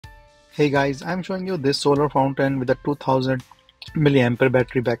Hey guys, I'm showing you this solar fountain with a 2000 milliampere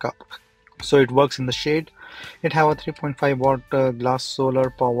battery backup. So it works in the shade. It have a 3.5 watt glass solar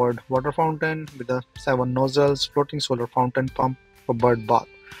powered water fountain with a 7 nozzles, floating solar fountain pump for bird bath.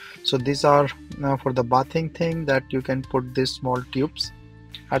 So these are for the bathing thing that you can put these small tubes.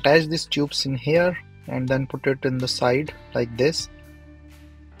 Attach these tubes in here and then put it in the side like this,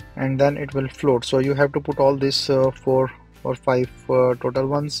 and then it will float. So you have to put all these 4 or 5 total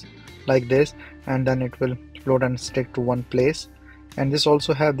ones like this, and then it will float and stick to one place. And this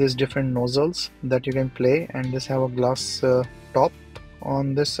also have these different nozzles that you can play, and this have a glass top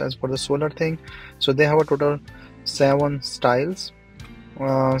on this as for the solar thing. So they have a total 7 styles,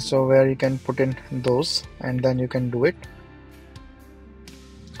 so where you can put in those and then you can do it.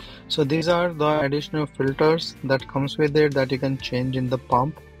 So these are the additional filters that comes with it that you can change in the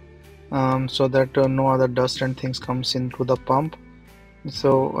pump, so that no other dust and things comes into the pump.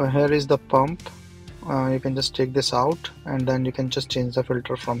 So here is the pump. You can just take this out and then you can just change the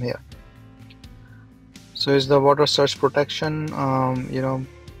filter from here. So is the water surge protection,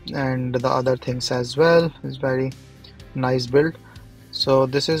 and the other things as well. It's very nice build. So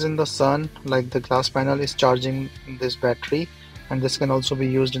this is in the sun, like the glass panel is charging this battery, and this can also be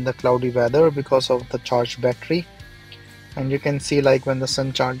used in the cloudy weather because of the charged battery. And you can see, like, when the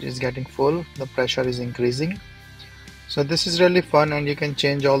sun charge is getting full, the pressure is increasing. So this is really fun, and you can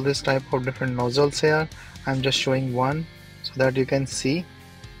change all this type of different nozzles here. I'm just showing one so that you can see.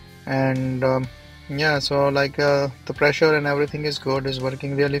 And yeah, so like the pressure and everything is good, is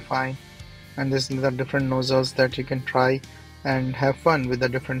working really fine. And this is the different nozzles that you can try and have fun with the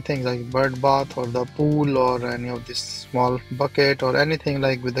different things like bird bath or the pool or any of this small bucket or anything,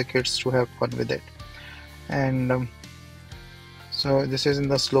 like with the kids to have fun with it. And so this is in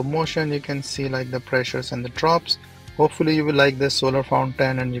the slow motion. You can see like the pressures and the drops. Hopefully you will like this solar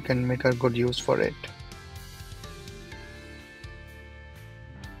fountain and you can make a good use for it.